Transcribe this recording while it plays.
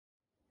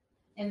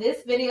In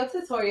this video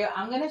tutorial,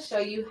 I'm going to show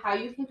you how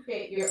you can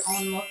create your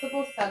own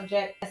multiple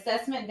subject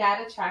assessment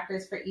data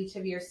trackers for each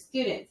of your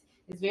students.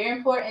 It's very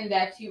important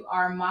that you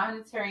are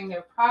monitoring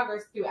their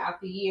progress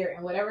throughout the year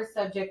in whatever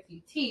subject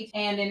you teach.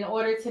 And in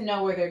order to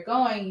know where they're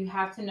going, you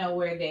have to know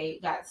where they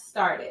got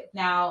started.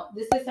 Now,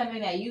 this is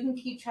something that you can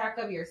keep track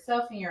of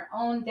yourself in your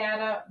own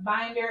data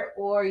binder,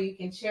 or you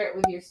can share it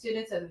with your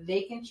students so that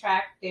they can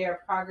track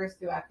their progress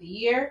throughout the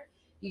year.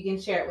 You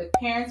can share it with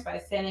parents by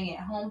sending it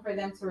home for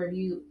them to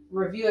review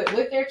it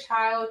with their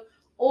child,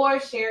 or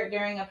share it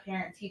during a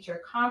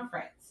parent-teacher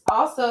conference.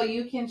 Also,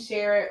 you can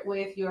share it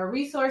with your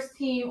resource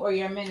team or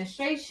your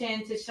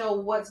administration to show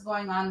what's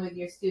going on with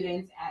your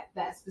students at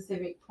that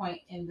specific point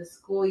in the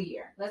school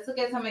year. Let's look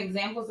at some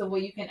examples of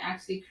what you can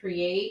actually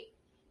create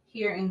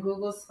here in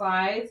Google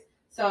Slides.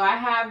 So I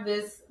have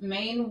this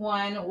main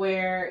one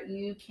where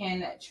you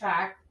can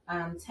track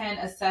 10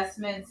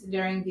 assessments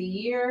during the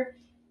year.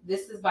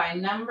 This is by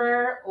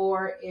number,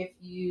 or if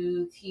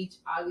you teach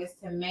August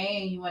to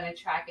May and you want to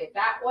track it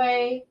that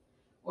way,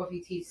 or if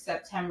you teach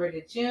September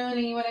to June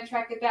and you want to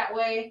track it that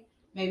way.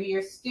 Maybe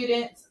your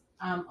students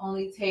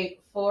only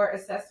take 4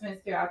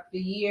 assessments throughout the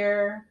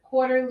year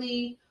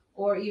quarterly,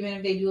 or even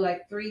if they do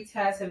like 3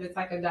 tests, if it's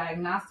like a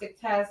diagnostic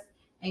test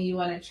and you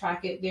want to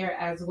track it there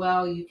as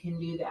well, you can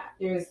do that.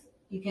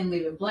 You can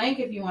leave it blank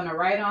if you want to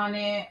write on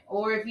it,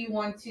 or if you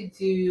want to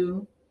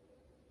do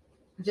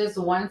just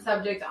one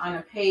subject on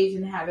a page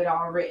and have it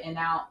all written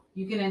out.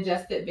 You can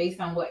adjust it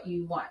based on what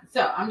you want.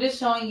 So I'm just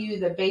showing you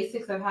the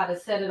basics of how to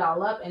set it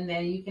all up, and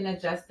then you can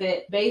adjust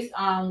it based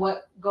on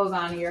what goes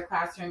on in your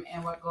classroom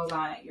and what goes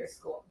on at your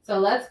school. So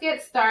let's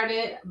get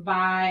started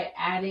by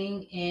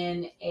adding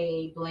in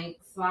a blank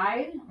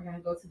slide. We're going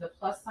to go to the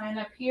plus sign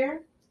up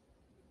here.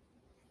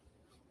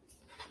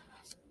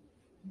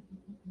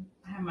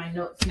 I have my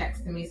notes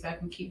next to me so I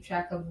can keep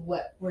track of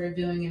what we're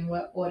doing in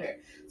what order.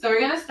 So we're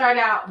going to start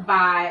out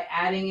by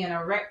adding in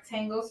a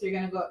rectangle. So you're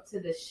going to go up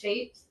to the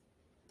Shapes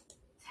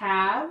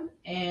tab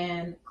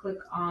and click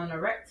on a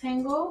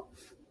rectangle.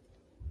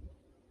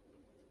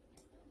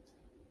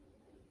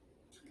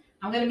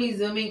 I'm going to be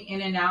zooming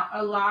in and out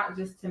a lot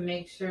just to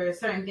make sure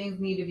certain things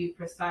need to be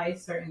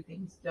precise, certain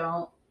things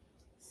don't.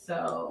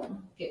 So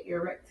get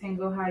your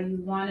rectangle how you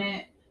want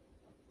it.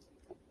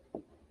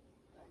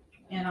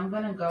 And I'm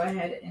going to go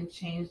ahead and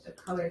change the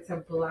color to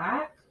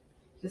black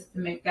just to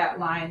make that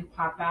line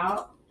pop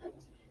out.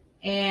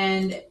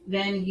 And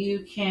then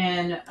you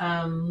can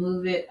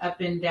move it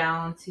up and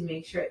down to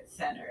make sure it's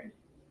centered.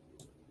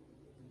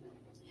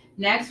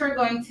 Next, we're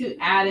going to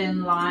add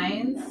in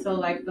lines. So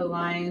like the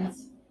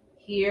lines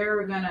here,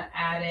 we're going to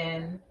add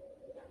in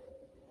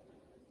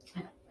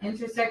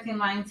intersecting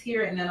lines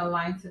here and then a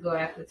line to go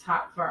at the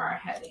top for our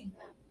heading.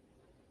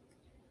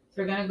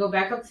 So we're going to go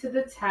back up to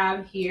the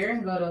tab here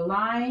and go to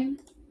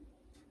line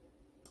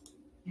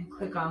and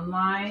click on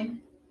line.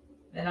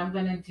 Then I'm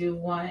going to do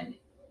one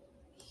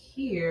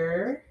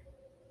here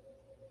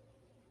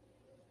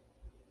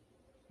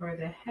for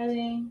the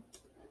heading.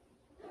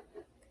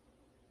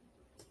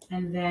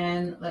 And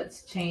then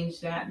let's change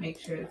that, make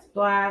sure it's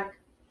black.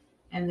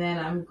 And then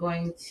I'm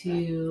going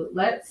to,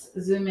 let's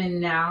zoom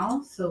in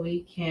now so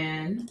we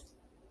can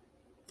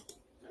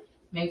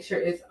make sure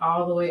it's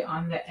all the way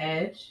on the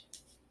edge.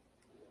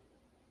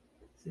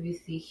 So you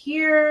see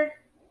here,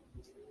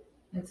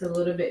 it's a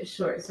little bit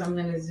short, so I'm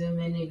going to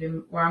zoom in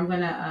even, or I'm going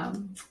to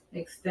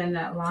extend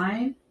that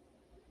line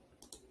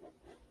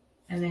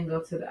and then go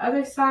to the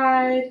other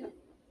side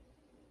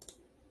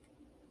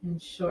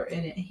and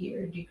shorten it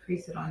here,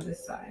 decrease it on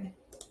this side.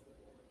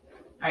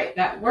 All right,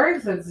 that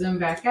works. Let's zoom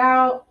back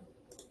out.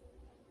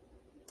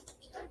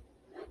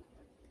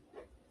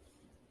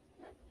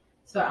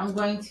 So I'm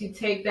going to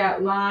take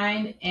that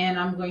line and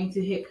I'm going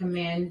to hit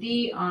Command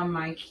D on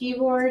my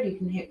keyboard. You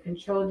can hit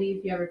Control D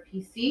if you have a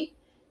PC.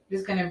 I'm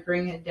just going to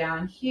bring it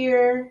down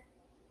here.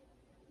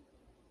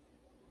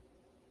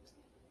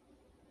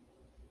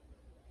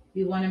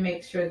 You want to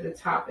make sure the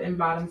top and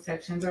bottom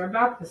sections are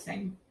about the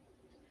same.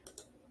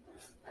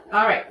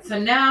 All right, so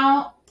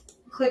now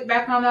click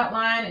back on that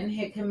line and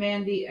hit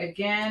Command D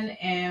again,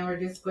 and we're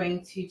just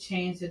going to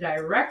change the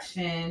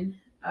direction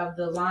of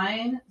the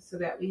line so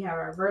that we have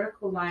our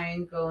vertical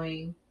line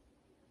going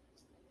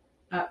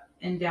up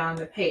and down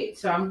the page.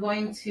 So I'm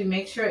going to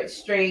make sure it's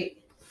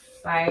straight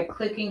by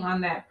clicking on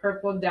that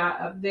purple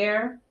dot up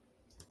there.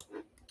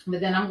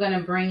 But then I'm going to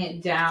bring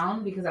it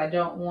down because I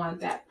don't want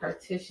that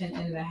partition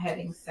in the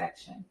heading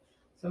section.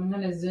 So I'm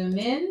going to zoom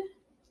in,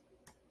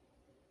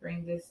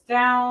 bring this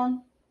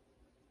down,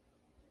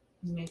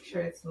 and make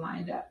sure it's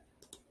lined up.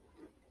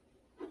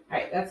 All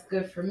right, that's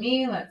good for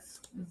me.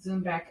 Let's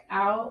zoom back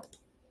out.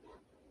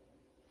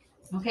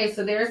 Okay,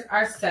 so there's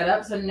our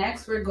setup. So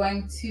next we're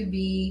going to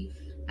be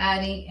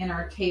adding in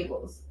our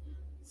tables.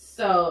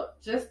 So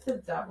just to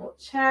double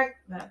check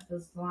that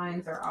those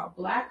lines are all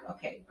black.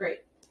 Okay, great.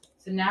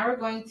 So now we're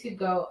going to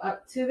go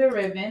up to the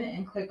ribbon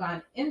and click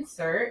on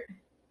Insert,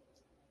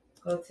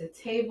 go to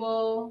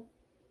Table,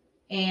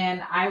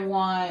 and I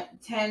want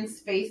 10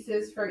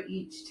 spaces for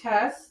each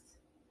test.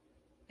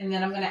 And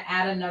then I'm going to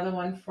add another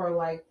one for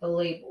like the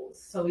labels.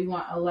 So we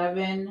want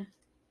 11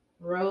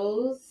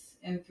 rows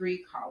and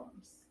 3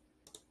 columns.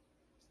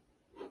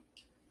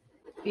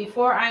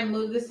 Before I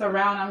move this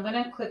around, I'm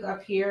going to click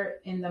up here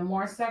in the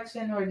more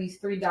section where these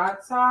 3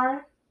 dots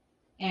are.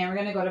 And we're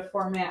going to go to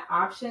format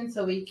options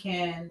so we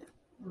can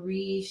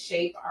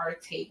reshape our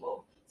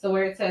table. So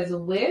where it says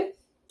width,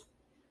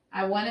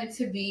 I want it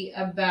to be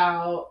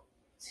about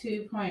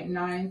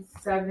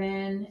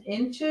 2.97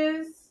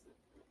 inches.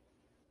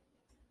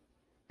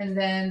 And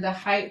then the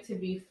height to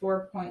be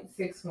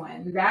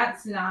 4.61.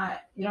 That's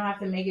not, you don't have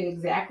to make it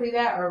exactly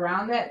that or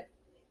around that.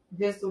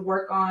 Just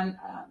work on,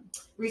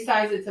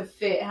 resize it to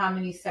fit how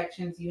many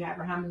sections you have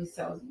or how many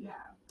cells you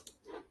have.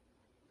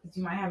 Because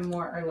you might have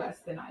more or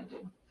less than I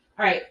do.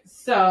 All right,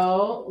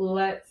 so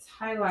let's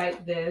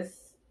highlight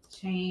this,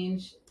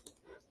 change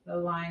the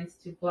lines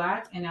to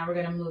black, and now we're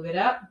going to move it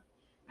up.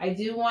 I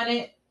do want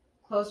it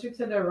closer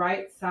to the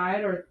right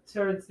side or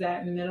towards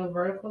that middle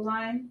vertical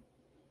line,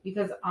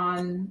 because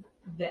on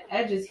the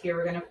edges here,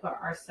 we're going to put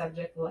our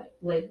subject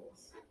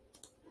labels.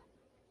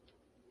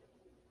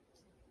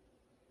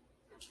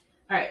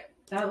 All right,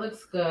 that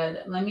looks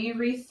good. Let me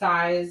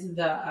resize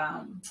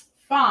the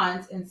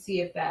font and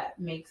see if that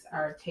makes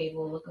our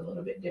table look a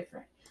little bit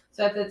different.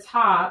 So at the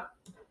top,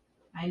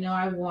 I know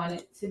I want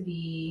it to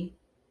be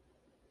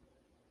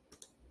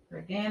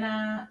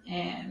Verdana,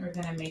 and we're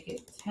going to make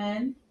it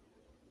 10.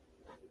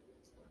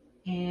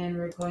 And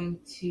we're going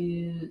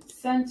to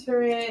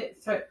center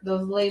it, so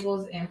those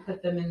labels, and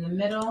put them in the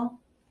middle.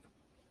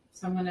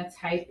 So I'm going to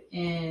type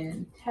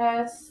in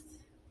test.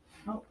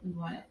 Oh, we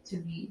want it to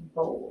be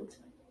bold.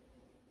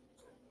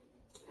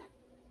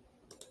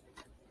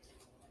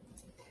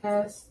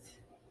 Test.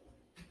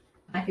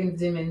 I can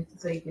zoom in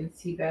so you can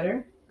see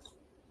better.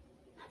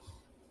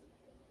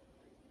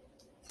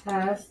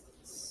 Test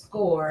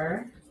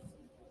score,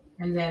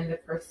 and then the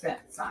percent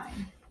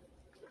sign.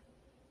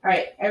 All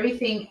right,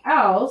 everything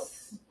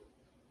else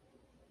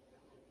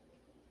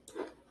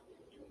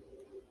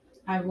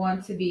I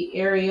want to be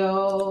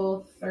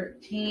Arial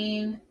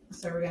 13.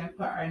 So we're going to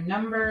put our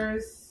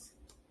numbers.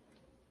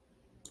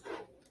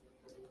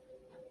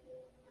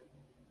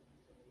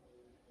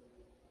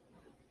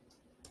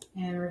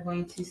 And we're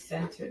going to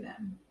center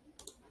them.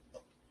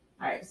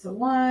 All right, so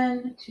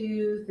 1,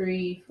 2,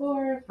 3,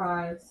 4,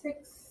 5,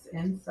 6,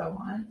 and so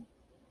on.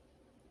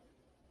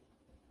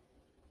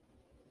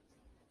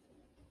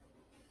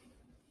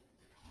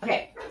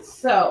 Okay,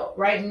 so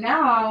right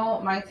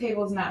now my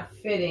table's not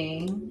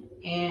fitting,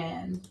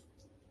 and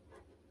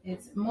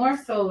it's more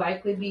so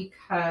likely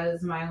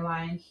because my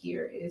line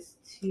here is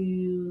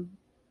too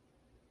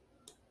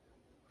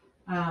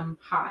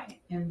high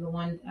and the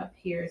one up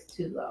here is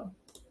too low.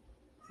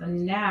 So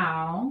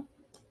now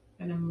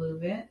I'm going to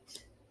move it.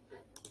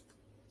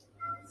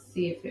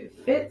 See if it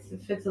fits.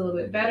 It fits a little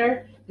bit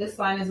better. This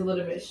line is a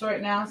little bit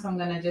short now, so I'm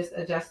going to just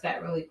adjust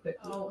that really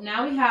quickly. So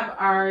now we have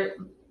our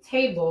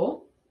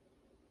table,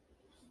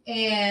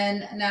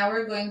 and now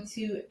we're going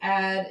to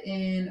add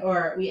in,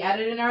 or we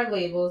added in our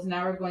labels.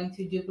 Now we're going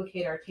to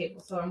duplicate our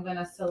table. So I'm going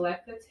to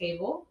select the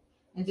table,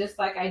 and just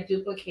like I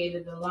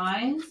duplicated the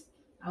lines,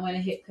 I'm going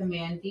to hit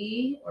Command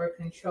D or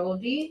Control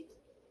D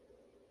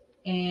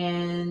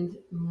and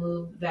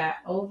move that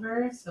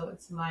over so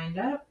it's lined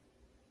up.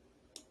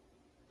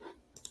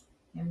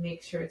 And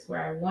make sure it's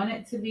where I want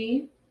it to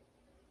be.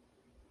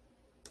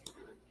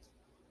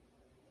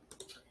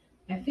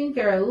 I think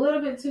they're a little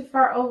bit too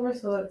far over,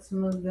 so let's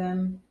move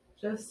them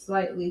just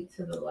slightly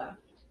to the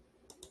left.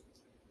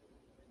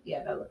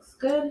 Yeah, that looks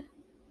good.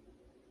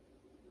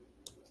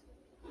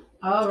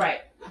 All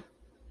right.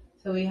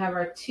 So we have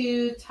our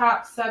 2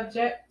 top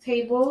subject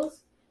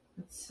tables.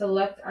 Let's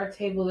select our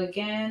table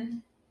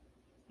again,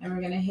 and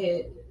we're going to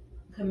hit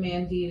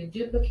Command D to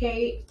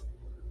duplicate.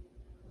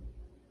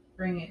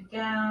 Bring it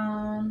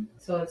down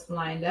so it's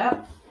lined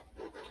up.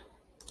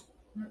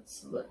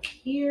 Let's look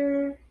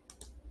here.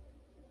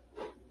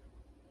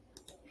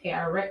 Okay,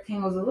 our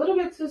rectangle is a little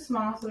bit too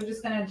small, so we're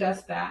just going to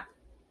adjust that.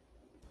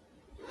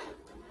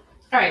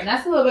 All right,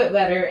 that's a little bit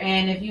better.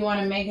 And if you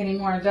want to make any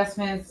more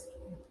adjustments,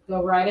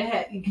 go right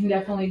ahead. You can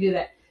definitely do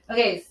that.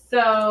 Okay,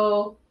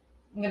 so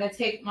I'm going to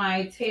take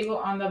my table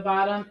on the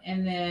bottom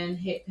and then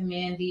hit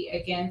Command D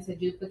again to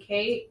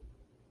duplicate.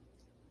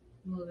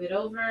 Move it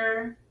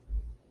over.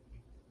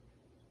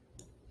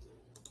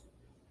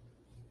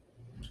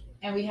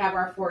 And we have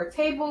our 4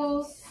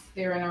 tables.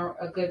 They're in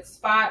a good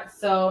spot.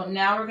 So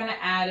now we're going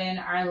to add in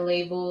our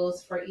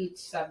labels for each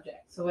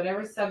subject. So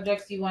whatever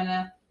subjects you want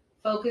to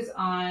focus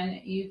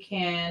on, you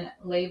can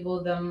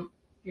label them.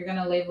 You're going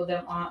to label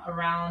them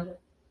around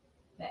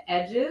the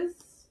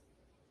edges.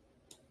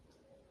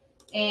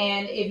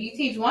 And if you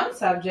teach one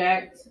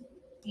subject,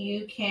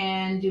 you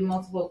can do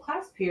multiple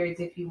class periods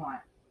if you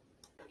want.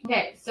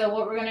 Okay, so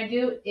what we're going to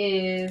do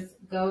is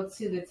go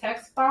to the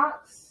text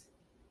box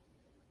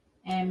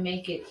and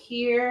make it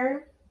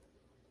here.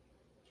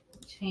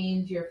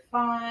 Change your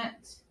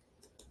font.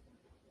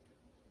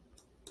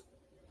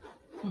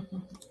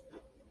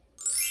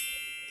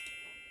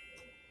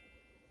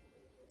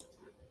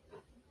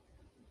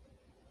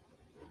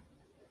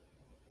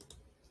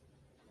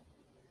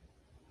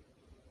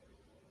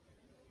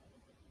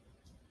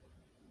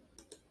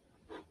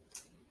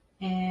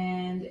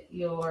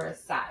 your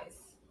size.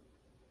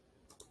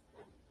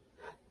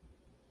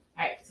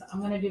 All right, so I'm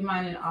going to do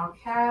mine in all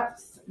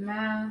caps.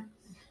 Math.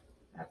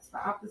 That's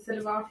the opposite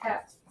of all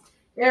caps.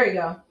 There we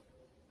go.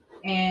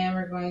 And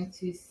we're going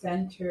to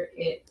center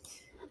it.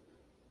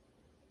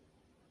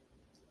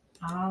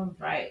 All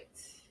right.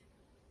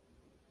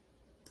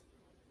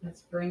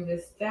 Let's bring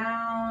this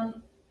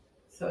down.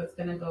 So it's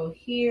going to go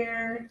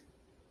here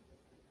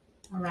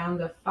around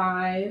the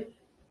 5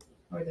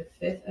 or the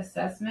 5th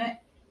assessment.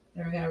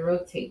 Then we're going to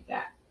rotate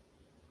that.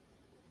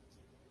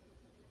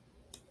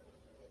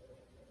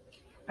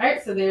 All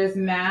right, so there's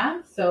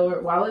math. So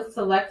while it's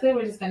selected,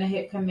 we're just going to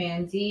hit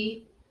Command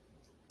D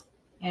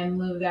and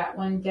move that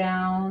one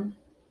down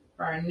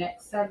for our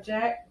next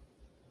subject.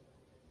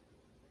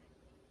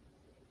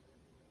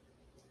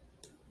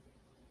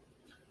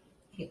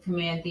 Hit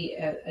Command D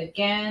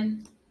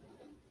again,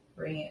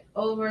 bring it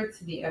over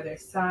to the other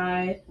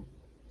side,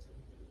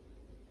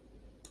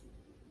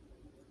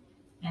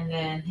 and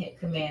then hit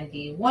Command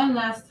D one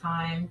last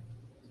time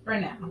for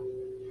now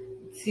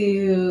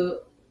to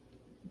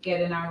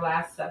get in our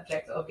last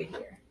subject over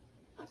here.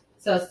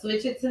 So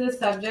switch it to the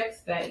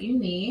subjects that you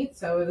need.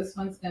 So this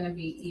one's going to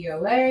be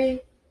ELA.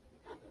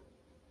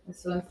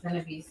 This one's going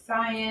to be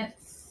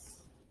science.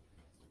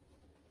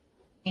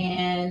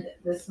 And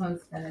this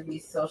one's going to be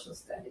social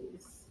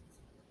studies.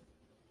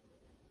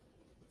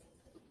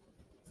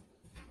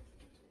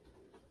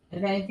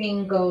 If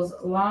anything goes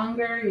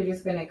longer, you're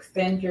just going to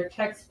extend your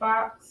text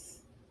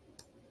box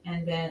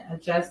and then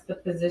adjust the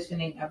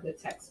positioning of the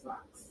text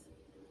box.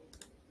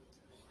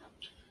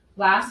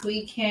 Last,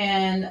 we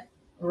can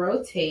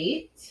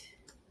rotate.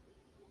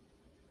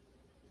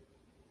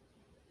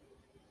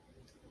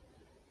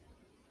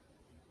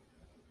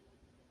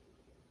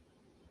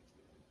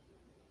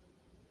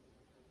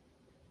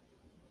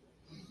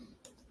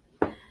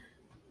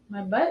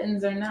 My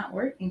buttons are not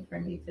working for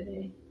me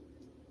today.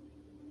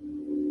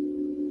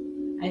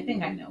 I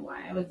think I know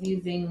why.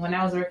 When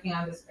I was working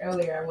on this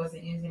earlier, I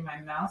wasn't using my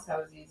mouse. I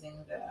was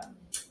using the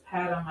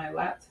pad on my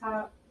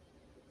laptop.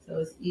 So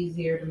it's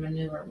easier to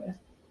maneuver with.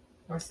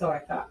 Or so I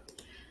thought.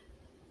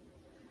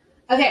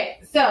 Okay,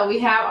 so we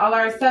have all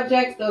our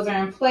subjects. Those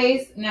are in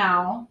place.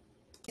 Now,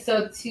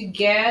 so to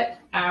get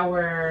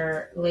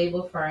our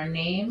label for our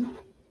name,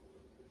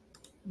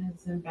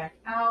 let's zoom back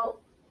out.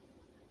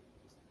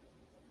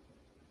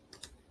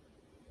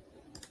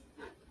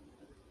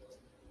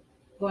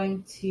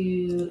 Going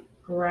to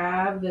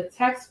grab the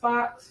text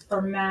box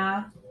for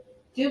math,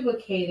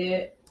 duplicate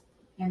it,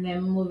 and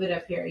then move it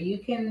up here. You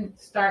can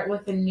start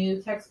with a new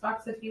text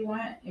box if you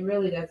want. It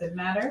really doesn't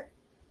matter.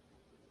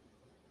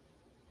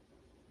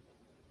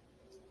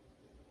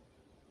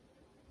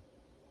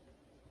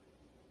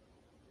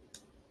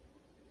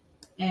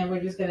 And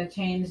we're just going to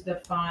change the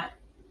font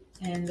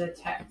and the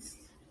text.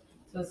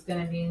 So it's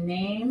going to be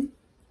name.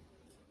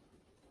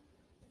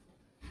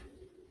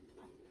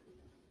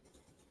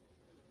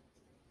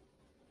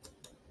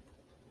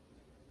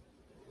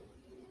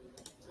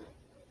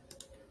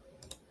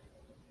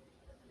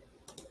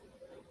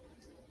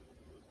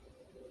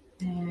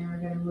 And we're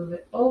going to move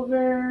it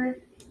over.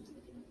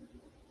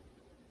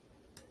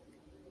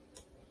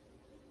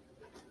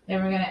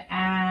 Then we're going to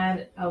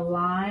add a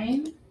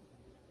line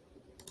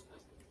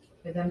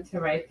for them to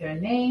write their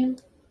name.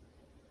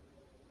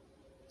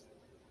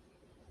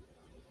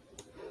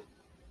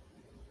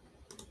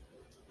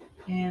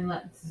 And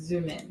let's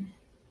zoom in.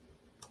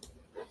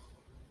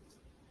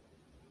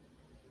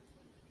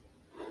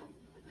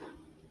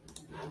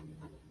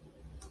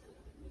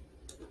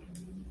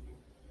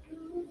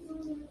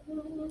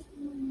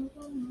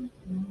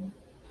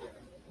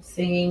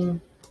 Singing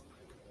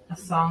a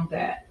song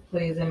that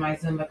plays in my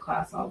Zumba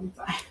class all the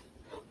time.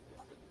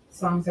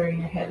 Songs are in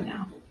your head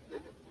now.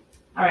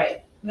 All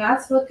right,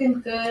 that's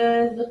looking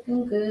good,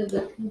 looking good,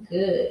 looking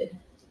good.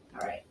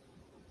 All right,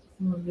 let's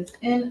move this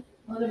in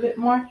a little bit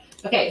more.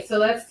 Okay, so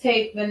let's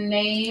take the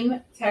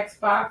name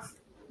text box,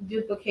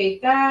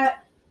 duplicate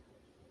that.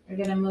 We're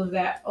gonna move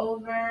that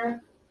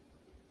over.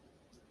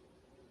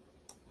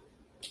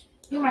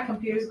 I think my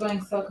computer's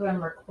going slow because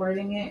I'm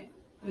recording it.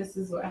 This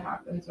is what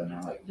happens when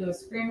I do a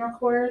screen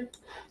record,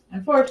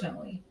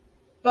 unfortunately.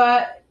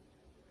 But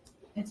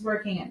it's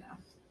working enough.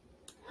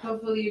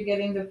 Hopefully you're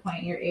getting the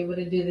point. You're able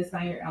to do this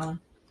on your own.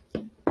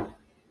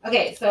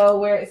 Okay, so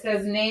where it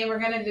says name, we're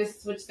going to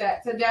just switch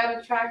that to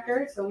data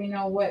tracker so we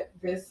know what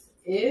this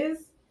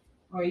is.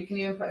 Or you can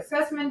even put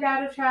assessment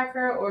data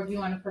tracker, or if you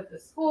want to put the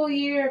school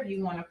year, if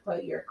you want to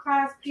put your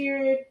class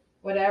period,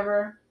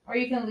 whatever. Or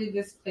you can leave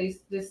this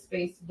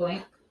space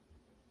blank.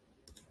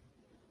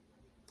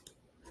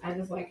 I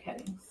just like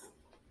headings.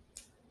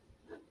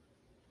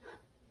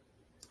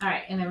 All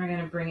right, and then we're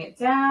going to bring it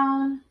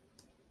down.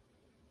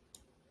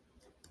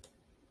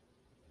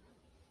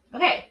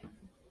 Okay,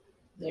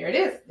 there it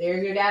is.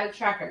 There's your data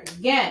tracker.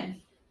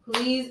 Again,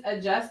 please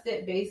adjust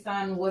it based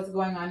on what's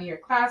going on in your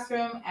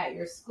classroom, at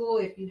your school.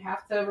 If you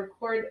have to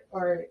record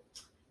or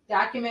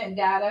document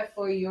data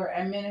for your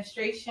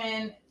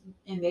administration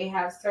and they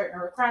have certain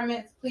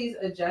requirements, please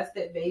adjust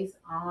it based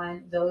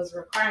on those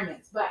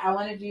requirements. But I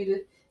wanted you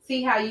to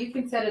see how you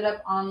can set it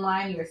up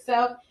online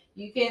yourself.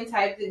 You can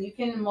you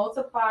can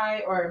multiply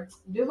or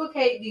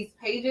duplicate these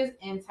pages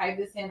and type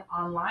this in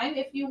online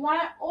if you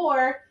want,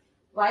 or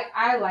like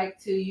I like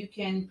to, you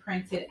can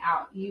print it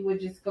out. You would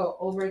just go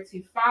over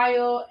to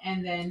File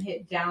and then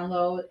hit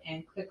Download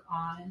and click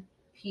on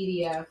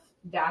PDF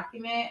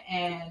document,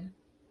 and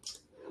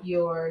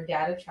your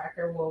data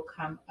tracker will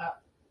come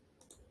up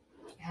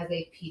as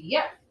a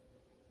PDF.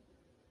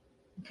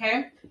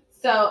 Okay,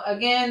 so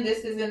again,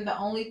 this isn't the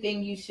only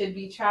thing you should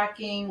be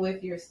tracking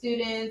with your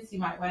students. You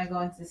might want to go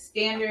into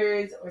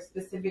standards or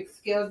specific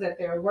skills that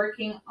they're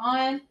working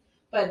on,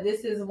 but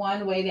this is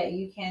one way that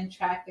you can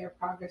track their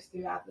progress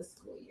throughout the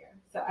school year.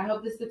 So I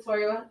hope this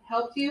tutorial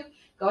helped you.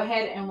 Go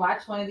ahead and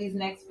watch one of these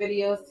next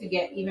videos to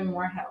get even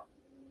more help.